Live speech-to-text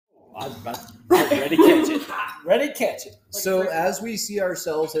ready to catch it. Ready to catch it. So as we see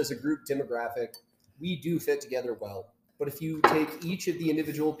ourselves as a group demographic, we do fit together well. But if you take each of the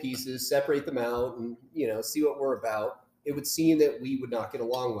individual pieces, separate them out, and see what we're about, it would seem that we would not get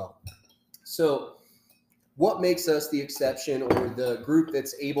along well. So what makes us the exception or the group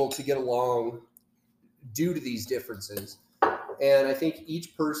that's able to get along due to these differences? And I think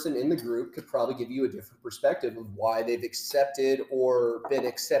each person in the group could probably give you a different perspective of why they've accepted or been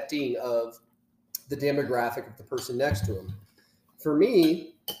accepting of the demographic of the person next to them. For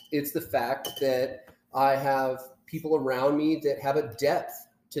me, it's the fact that I have people around me that have a depth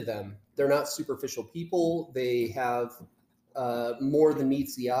to them. They're not superficial people. They have more than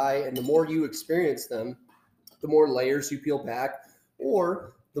meets the eye. And the more you experience them, the more layers you peel back,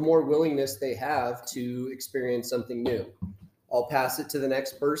 or the more willingness they have to experience something new. I'll pass it to the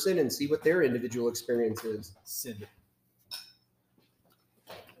next person and see what their individual experience is. Send it.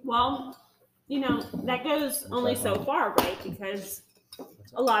 Well, that goes only so far, right? Because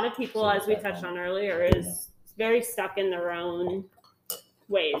a lot of people, as we touched on earlier, is very stuck in their own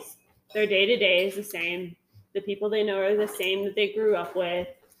ways. Their day-to-day is the same. The people they know are the same that they grew up with.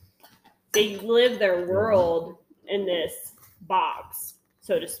 They live their world in this box,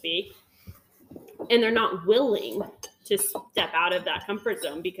 so to speak, and they're not willing to step out of that comfort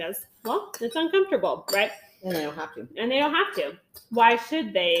zone because, well, it's uncomfortable, right? And they don't have to. And they don't have to. Why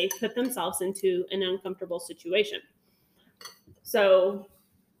should they put themselves into an uncomfortable situation? So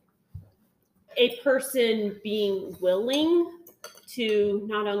a person being willing to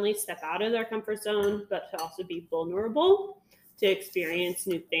not only step out of their comfort zone, but to also be vulnerable, to experience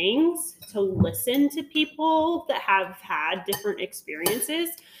new things, to listen to people that have had different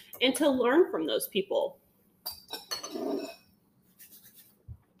experiences, and to learn from those people.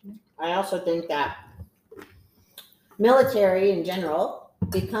 I also think that military in general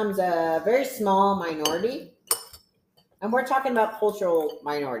becomes a very small minority, and we're talking about cultural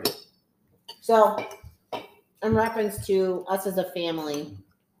minority. So in reference to us as a family,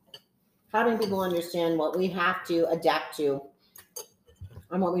 having people understand what we have to adapt to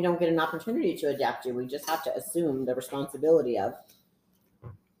and what we don't get an opportunity to adapt to, we just have to assume the responsibility of.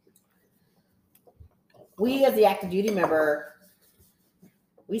 We as the active duty member,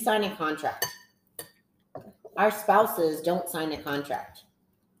 we sign a contract. Our spouses don't sign a contract.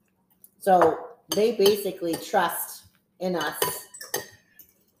 So they basically trust in us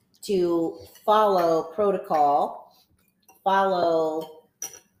to follow protocol, follow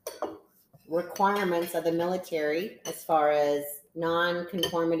requirements of the military as far as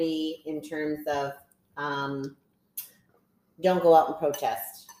non-conformity in terms of don't go out and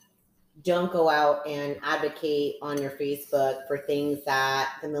protest. Don't go out and advocate on your Facebook for things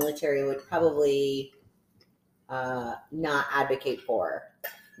that the military would probably not advocate for.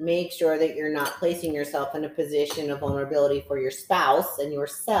 Make sure that you're not placing yourself in a position of vulnerability for your spouse and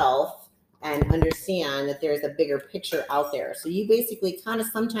yourself, and understand that there's a bigger picture out there. So you basically kind of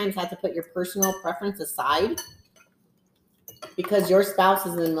sometimes have to put your personal preference aside because your spouse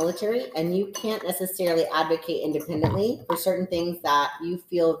is in the military and you can't necessarily advocate independently for certain things that you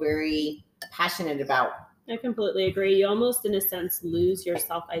feel very passionate about. I completely agree. You almost, in a sense, lose your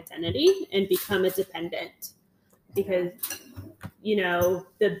self-identity and become a dependent because,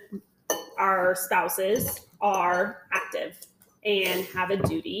 our spouses are active and have a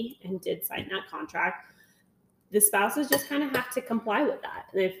duty and did sign that contract. The spouses just kind of have to comply with that.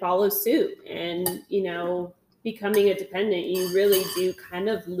 They follow suit, and, becoming a dependent, you really do kind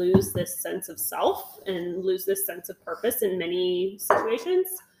of lose this sense of self and lose this sense of purpose in many situations,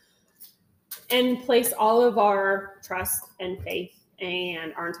 and place all of our trust and faith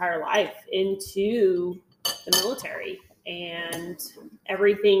and our entire life into the military and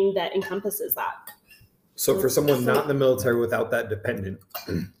everything that encompasses that. So for someone not in the military without that dependent,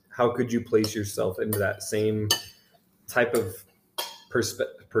 how could you place yourself into that same type of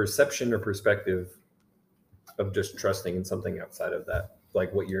perception or perspective of just trusting in something outside of that,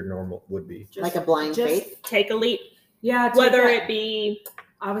 like what your normal would be? Like a blind faith? Take a leap. Yeah. Whether it be...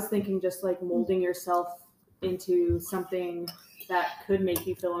 I was thinking just like molding yourself into something that could make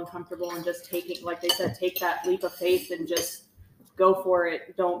you feel uncomfortable and just taking, like they said, take that leap of faith and just go for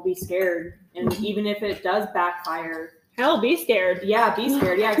it. Don't be scared. And even if it does backfire, hell, be scared. Yeah, be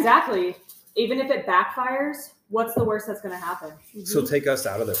scared. Yeah, exactly. Even if it backfires, what's the worst that's going to happen? Mm-hmm. So take us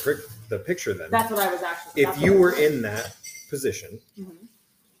out of the picture then. That's what I was actually. If you were in that position, mm-hmm.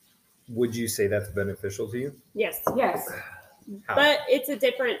 would you say that's beneficial to you? Yes. Yes. How? But it's a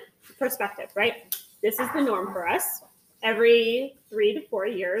different perspective, right? This is the norm for us. Every 3 to 4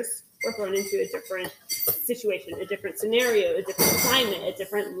 years, we're thrown into a different situation, a different scenario, a different climate, a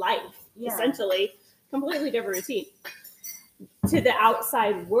different life, essentially, completely different routine. To the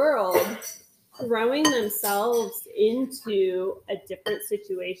outside world, throwing themselves into a different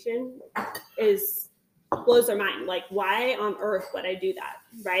situation blows their mind. Like, why on earth would I do that,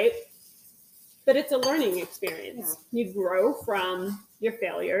 right? But it's a learning experience. Yeah. You grow from your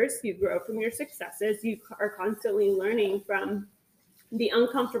failures. You grow from your successes. You are constantly learning from the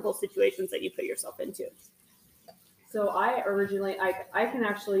uncomfortable situations that you put yourself into. So I originally, I can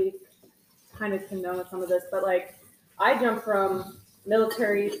actually kind of condone some of this, but like I jumped from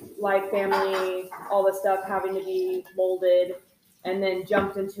military life, family, all this stuff having to be molded, and then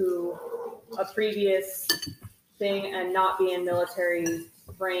jumped into a previous thing and not be in military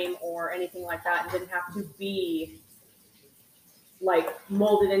frame or anything like that, and didn't have to be like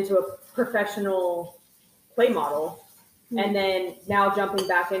molded into a professional play model. Mm-hmm. And then now jumping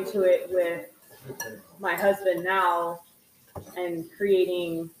back into it with my husband now and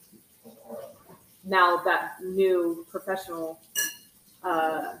creating now that new professional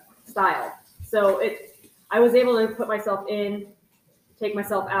style. So I was able to put myself in, take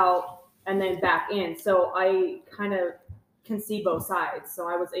myself out, and then back in. So I kind of can see both sides. So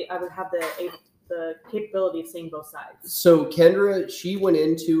I would have the capability of seeing both sides. So Kendra, she went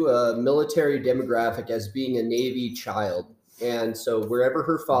into a military demographic as being a Navy child. And so wherever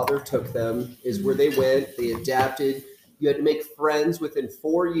her father took them is where they went. They adapted. You had to make friends within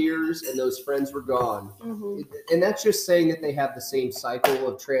 4 years, and those friends were gone. Mm-hmm. And that's just saying that they have the same cycle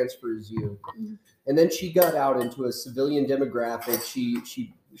of transfer as you. Mm-hmm. And then she got out into a civilian demographic.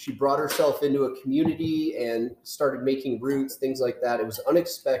 She brought herself into a community and started making roots, things like that. It was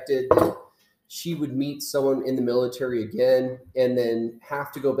unexpected that she would meet someone in the military again and then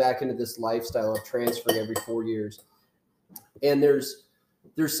have to go back into this lifestyle of transferring every 4 years. And there's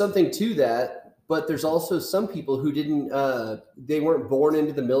something to that, but there's also some people who they weren't born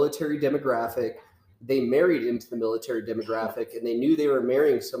into the military demographic. They married into the military demographic, and they knew they were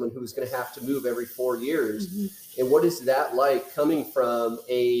marrying someone who was going to have to move every 4 years. Mm-hmm. And what is that like coming from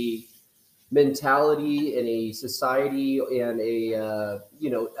a mentality and a society and a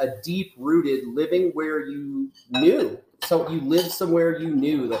deep rooted living where you knew? So you lived somewhere you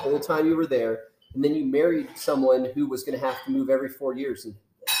knew the whole time you were there, and then you married someone who was going to have to move every 4 years. And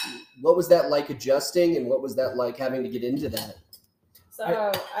what was that like adjusting, and what was that like having to get into that? So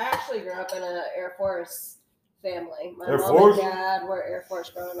I actually grew up in an Air Force family. My mom and dad were Air Force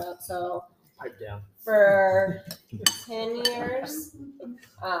growing up. So for 10 years,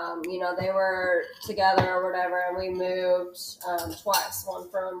 they were together or whatever, and we moved twice, one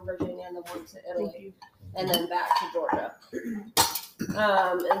from Virginia and then one to Italy, and then back to Georgia.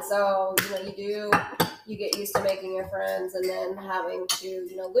 And so, you get used to making your friends and then having to,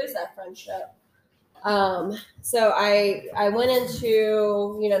 lose that friendship. So I went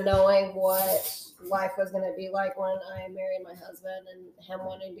into, knowing what life was going to be like when I married my husband and him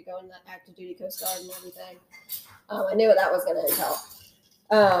wanting to go in the active duty Coast Guard and everything. I knew what that was going to entail.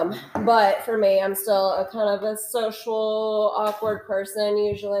 But for me, I'm still a kind of a social, awkward person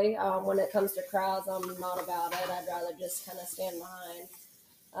usually. When it comes to crowds, I'm not about it. I'd rather just kind of stand behind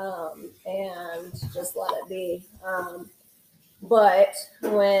and just let it be. But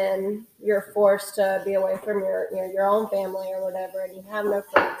when you're forced to be away from your own family or whatever, and you have no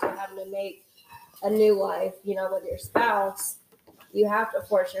friends, you're having to make a new life, with your spouse, you have to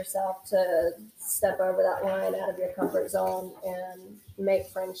force yourself to step over that line out of your comfort zone and make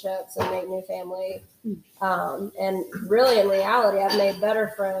friendships and make new family. And really, in reality, I've made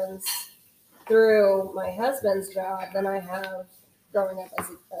better friends through my husband's job than I have growing up as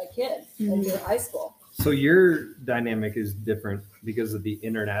a kid and through high school. So your dynamic is different because of the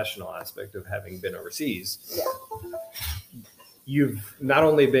international aspect of having been overseas. Yeah. You've not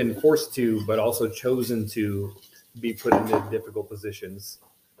only been forced to, but also chosen to be put into difficult positions,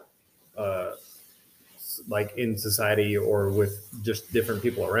 like in society or with just different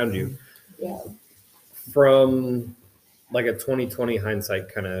people around you. Yeah. From like a 2020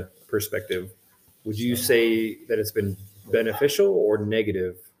 hindsight kind of perspective, would you say that it's been beneficial or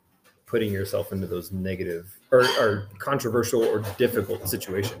negative putting yourself into those negative or controversial or difficult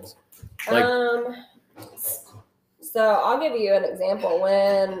situations? So I'll give you an example.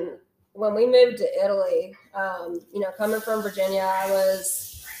 When we moved to Italy, coming from Virginia,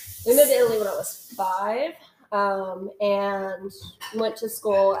 we moved to Italy when I was 5, and went to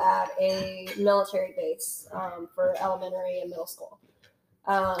school at a military base for elementary and middle school.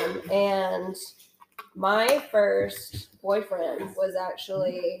 And my first boyfriend was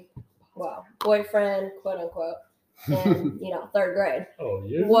actually, boyfriend, quote unquote, in 3rd grade,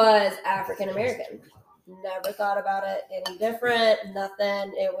 was African American. Never thought about it any different,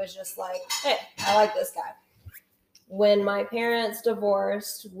 nothing. It was just like, hey, I like this guy. When my parents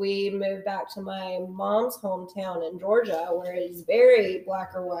divorced, we moved back to my mom's hometown in Georgia, where it is very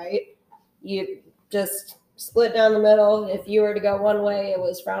black or white. You just split down the middle. If you were to go one way, it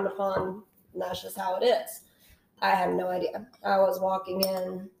was frowned upon, and that's just how it is. I had no idea. I was walking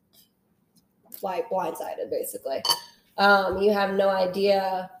in like blindsided, basically. You have no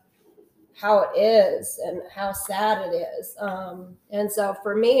idea how it is and how sad it is. And so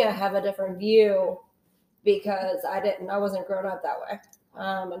for me, I have a different view because I wasn't grown up that way.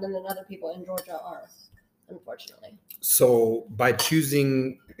 And then other people in Georgia are, unfortunately. So by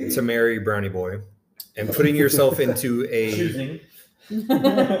choosing to marry Brownie Boy and putting yourself into a,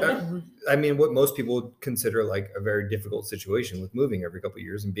 I mean, what most people would consider like a very difficult situation with moving every couple of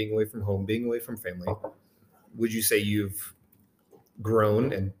years and being away from home, being away from family, would you say you've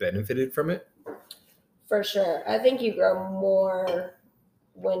grown and benefited from it? For sure. I think you grow more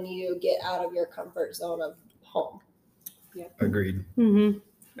when you get out of your comfort zone of home. Yeah. Agreed. Mm-hmm.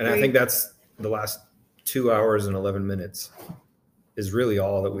 And I think that's the last 2 hours and 11 minutes is really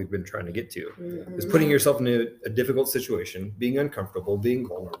all that we've been trying to get to, is putting yourself in a difficult situation, being uncomfortable, being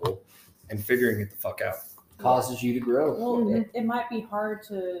vulnerable, and figuring it the fuck out. Causes you to grow. Well, it might be hard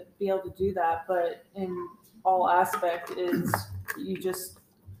to be able to do that, but in all aspect is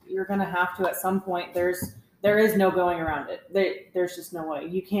you're going to have to at some point. There is no going around it. There's just no way.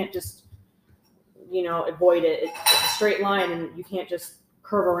 You can't just avoid it. It's a straight line, and you can't just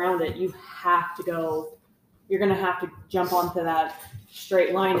curve around it. You have to go. You're going to have to jump onto that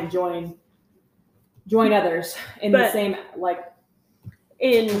straight line and join others in the same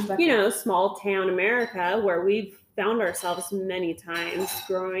in small town America, where we've found ourselves many times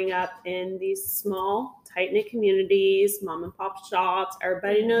growing up in these small tight-knit communities, mom and pop shops.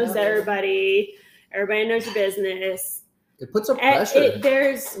 Everybody knows everybody knows your business. It puts a pressure.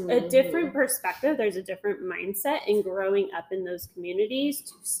 There's a different perspective. There's a different mindset in growing up in those communities,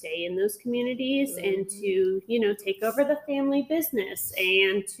 to stay in those communities and to, take over the family business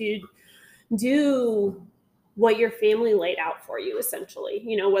and to do what your family laid out for you, essentially,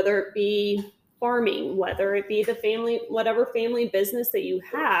 whether it be farming, whether it be whatever family business that you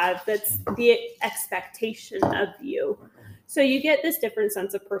have, that's the expectation of you. So you get this different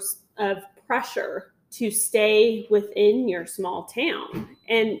sense of pressure to stay within your small town.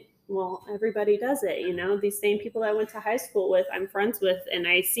 And well, everybody does it, these same people that I went to high school with, I'm friends with, and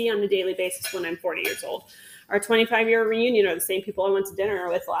I see on a daily basis when I'm 40 years old. Our 25-year reunion are the same people I went to dinner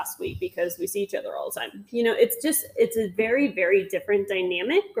with last week because we see each other all the time. It's a very, very different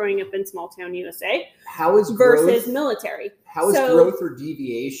dynamic growing up in small town USA. How is versus military? How is growth or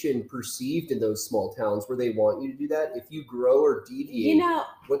deviation perceived in those small towns where they want you to do that? If you grow or deviate,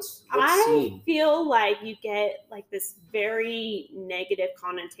 what's seen? I feel like you get like this very negative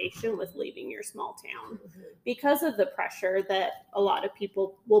connotation with leaving your small town because of the pressure that a lot of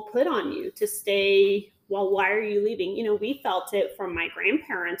people will put on you to stay. Well, why are you leaving? We felt it from my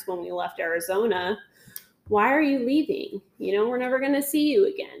grandparents when we left Arizona. Why are you leaving? We're never going to see you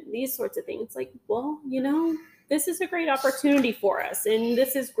again. These sorts of things. Like, well, this is a great opportunity for us, and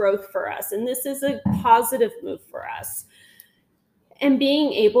this is growth for us, and this is a positive move for us. And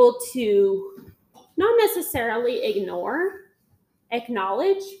being able to not necessarily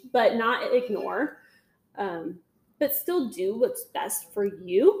acknowledge, but not ignore, but still do what's best for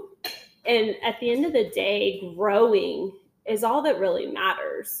you. And at the end of the day, growing is all that really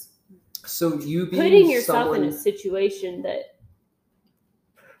matters. So you putting yourself in a situation that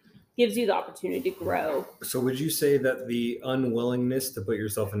gives you the opportunity to grow. So would you say that the unwillingness to put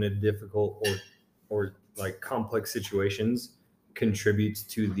yourself in a difficult or like complex situations contributes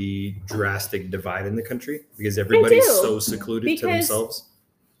to the drastic divide in the country because everybody's so secluded to themselves?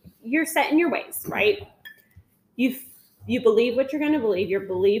 You're set in your ways, right? You believe what you're going to believe. You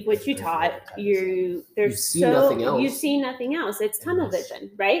believe what you taught. You see nothing else. You see nothing else. It's tunnel vision,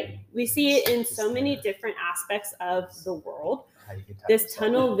 right? We see it in so many different aspects of the world. This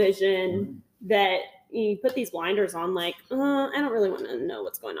tunnel vision that you put these blinders on, like, I don't really want to know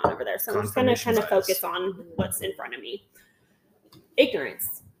what's going on over there. So I'm just going to kind of focus on what's in front of me.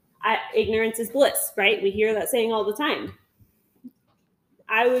 Ignorance. Ignorance is bliss, right? We hear that saying all the time.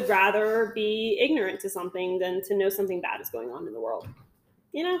 I would rather be ignorant to something than to know something bad is going on in the world.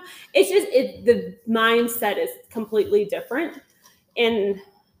 It's just the mindset is completely different, and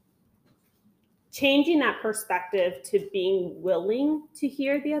changing that perspective to being willing to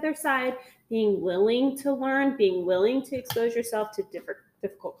hear the other side, being willing to learn, being willing to expose yourself to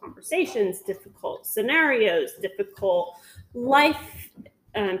difficult conversations, difficult scenarios, difficult life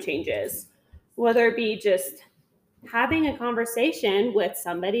changes whether it be just having a conversation with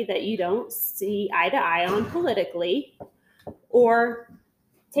somebody that you don't see eye to eye on politically, or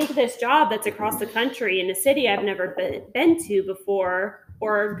take this job that's across the country in a city I've never been to before,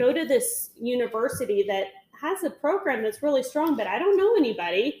 or go to this university that has a program that's really strong, but I don't know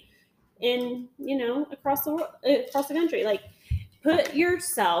anybody in, across the world, across the country. Like, put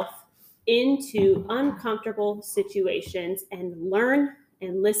yourself into uncomfortable situations and learn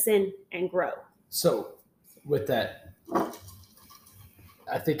and listen and grow. So, with that,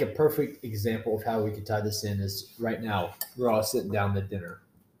 I think a perfect example of how we could tie this in is right now we're all sitting down to dinner.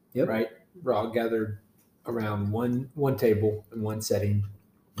 Yep. Right? We're all gathered around one table in one setting.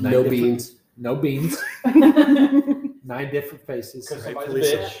 No beans. No beans. 9 different faces. Because Right?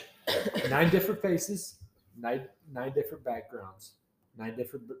 somebody's a bitch. 9 different faces. 9 different backgrounds. 9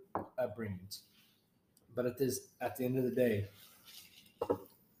 different upbringings. But at the end of the day,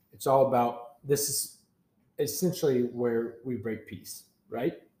 it's all about, this is essentially where we break peace,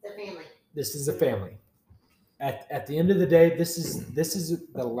 right? The family. This is a family. At the end of the day, this is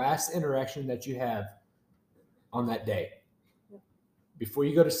the last interaction that you have on that day. Before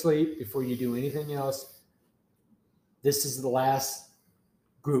you go to sleep, before you do anything else, this is the last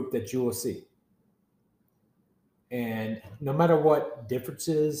group that you will see. And no matter what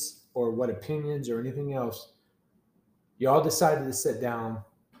differences or what opinions or anything else, you all decided to sit down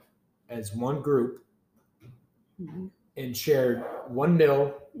as one group and shared one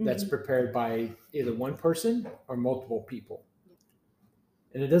meal that's prepared by either one person or multiple people.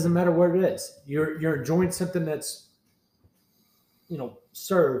 And it doesn't matter what it is. You're enjoying something that's,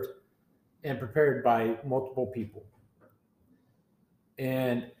 served and prepared by multiple people.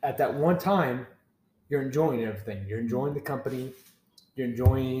 And at that one time, you're enjoying everything. You're enjoying the company. You're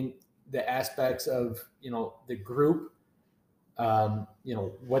enjoying the aspects of, the group,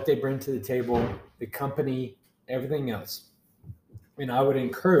 what they bring to the table, the company, everything else. And I would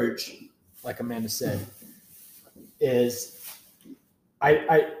encourage, like Amanda said, is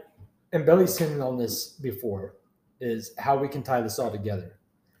and Billy's hinted on this before, is how we can tie this all together.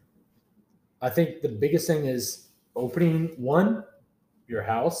 I think the biggest thing is opening your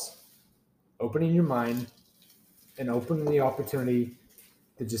house, opening your mind, and opening the opportunity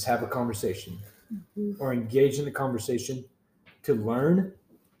to just have a conversation or engage in a conversation to learn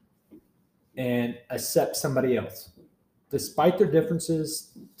and accept somebody else. Despite their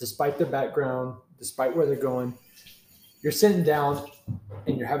differences, despite their background, despite where they're going, you're sitting down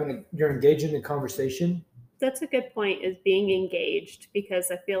and you're engaging in a conversation. That's a good point, is being engaged, because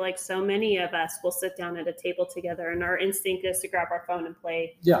I feel like so many of us will sit down at a table together and our instinct is to grab our phone and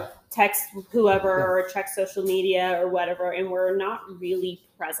play, text whoever or check social media or whatever, and we're not really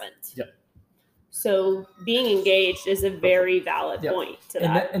present. Yep. So being engaged is a very valid point to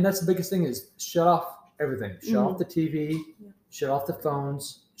that. And that's the biggest thing, is shut off everything. Shut off the TV, shut off the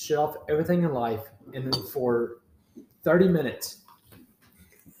phones, shut off everything in life, and then for 30 minutes,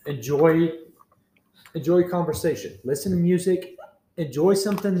 enjoy conversation, listen to music, enjoy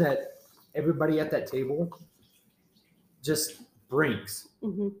something that everybody at that table just brings.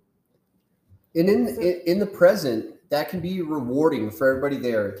 And in the present, that can be rewarding for everybody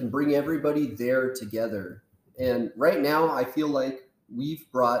there. It can bring everybody there together. And right now, I feel like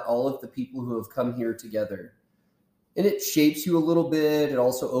we've brought all of the people who have come here together. And it shapes you a little bit. It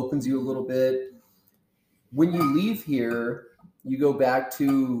also opens you a little bit. When you leave here, you go back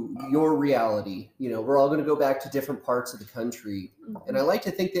to your reality. We're all going to go back to different parts of the country. And I like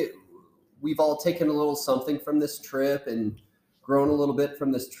to think that we've all taken a little something from this trip and grown a little bit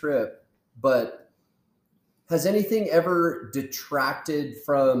from this trip. But has anything ever detracted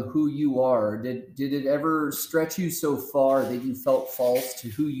from who you are? Did it ever stretch you so far that you felt false to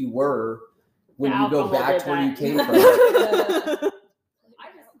who you were when you go back to where you came from? I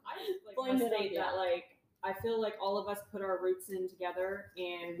just Blame it on that, I feel like all of us put our roots in together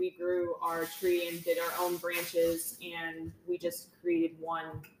and we grew our tree and did our own branches, and we just created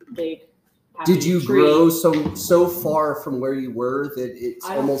one big happy Did you tree. grow so far from where you were that it's I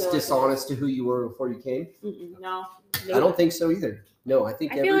don't almost feel like dishonest to who you were before you came? No. I don't think so either. No, I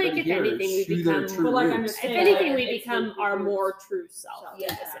think I feel like everybody if here anything, we is to their become- true But like I'm roots. just If saying, anything, we it's become the our roots. more true self in Yeah.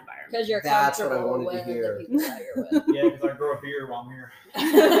 this environment. Because you're That's what I comfortable wanted to with hear. the people that you're with. Yeah, because I grew up here while I'm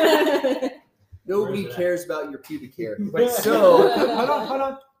here. Nobody Where's that? cares about your pubic hair. Wait, so hold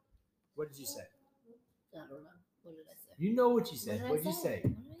on. What did you say? I don't know. What did I say? You know what you said. What What did you say?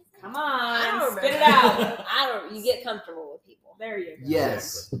 Come I on, don't spit it remember. out. You get comfortable with people. There you go.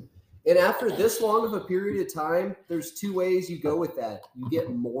 Yes. And after this long of a period of time, there's 2 ways you go with that. You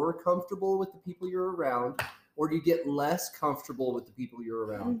get more comfortable with the people you're around, or you get less comfortable with the people you're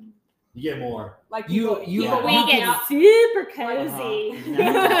around. You get more. Like You- people, you- people We walking get out- super cozy.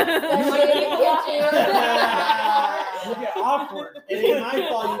 You get awkward. It ain't my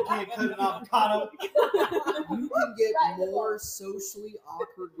fault you can't cut an avocado. You can get more socially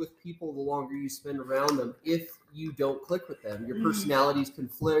awkward with people the longer you spend around them if you don't click with them. Your personalities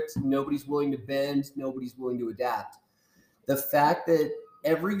conflict. Nobody's willing to bend. Nobody's willing to adapt. The fact that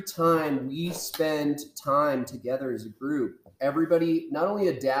every time we spend time together as a group, everybody not only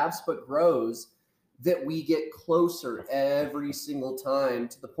adapts but grows, that we get closer every single time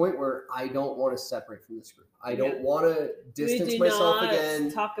to the point where I don't want to separate from this group. I don't want to distance we do myself not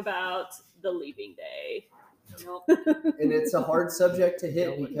again. talk about the leaving day. Nope. And it's a hard subject to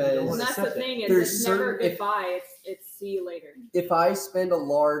hit And because that's the thing is There's it's never certain- if- goodbye. It's see you later. if I spend a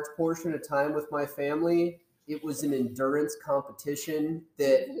large portion of time with my family, it was an endurance competition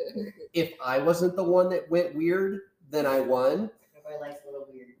that if I wasn't the one that went weird, then I won. Everybody likes a little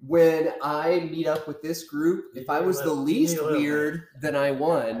weird. When I meet up with this group, if I was the least weird, then I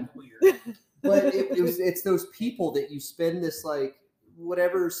won. But it's those people that you spend this like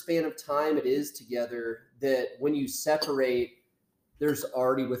whatever span of time it is together that when you separate, there's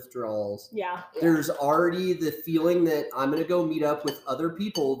already withdrawals. Yeah. There's already the feeling that I'm going to go meet up with other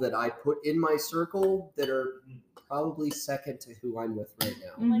people that I put in my circle that are probably second to who I'm with right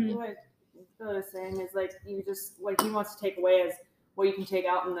now. Like what Phil was saying is like you just like he wants to take away is what you can take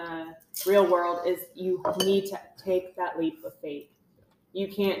out in the real world is you need to take that leap of faith. You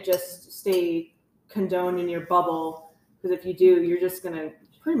can't just stay condoned in your bubble because if you do, you're just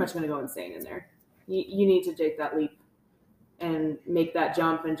pretty much gonna go insane in there. You need to take that leap and make that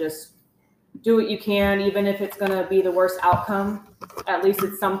jump and just do what you can, even if it's gonna be the worst outcome. At least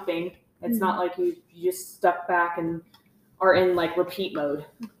it's something. It's not like you just stuck back and are in like repeat mode.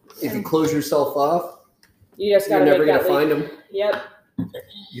 If you close yourself off, You just you're gotta never make going to that find leap. them. Yep.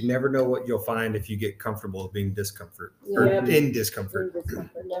 You never know what you'll find if you get comfortable with being discomfort Yeah. or Yep. in discomfort. You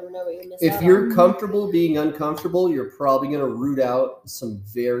never know what you miss If out you're on. comfortable being uncomfortable, you're probably going to root out some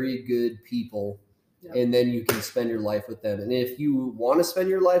very good people, Yep. and then you can spend your life with them. And if you want to spend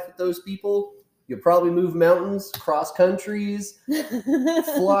your life with those people, you'll probably move mountains, cross countries,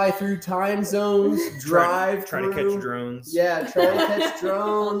 fly through time zones, drive Try to through. catch drones. Yeah, try to catch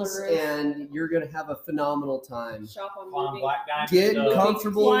drones, On the roof. and you're going to have a phenomenal time. Shop on Climb movie. Black Diamond. Get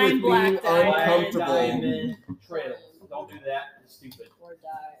comfortable Flying with being black diamond. Black uncomfortable. Diamond Trail. Don't do that. It's stupid. Or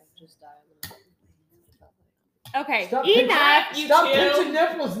die. Just die. Okay. Stop Enough, you Stop two. pinching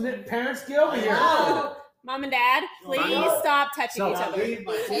nipples, parents. Get over here. Mom and Dad, please stop touching each other. Leave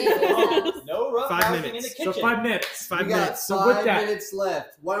my table. No rough 5 housing in minutes. the So kitchen. 5 minutes. 5 We got minutes. So 5 with that- minutes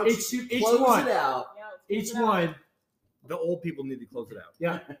left. Why don't Each- you each close one. it out? Each one. The old people need to close it out.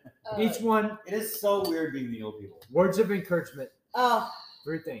 Yeah. Each one. It is so weird being the old people. Words of encouragement. Oh,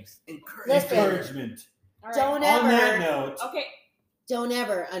 3 things. listen, Encouragement. don't On that ever, note, Okay. don't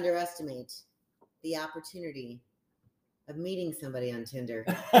ever underestimate the opportunity of meeting somebody on Tinder.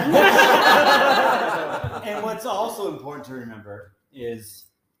 and what's also important to remember is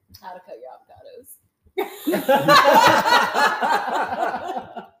How to cut your avocados.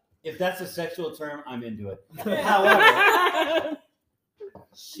 if that's a sexual term, I'm into it. However,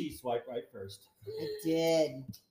 she swiped right first. I did.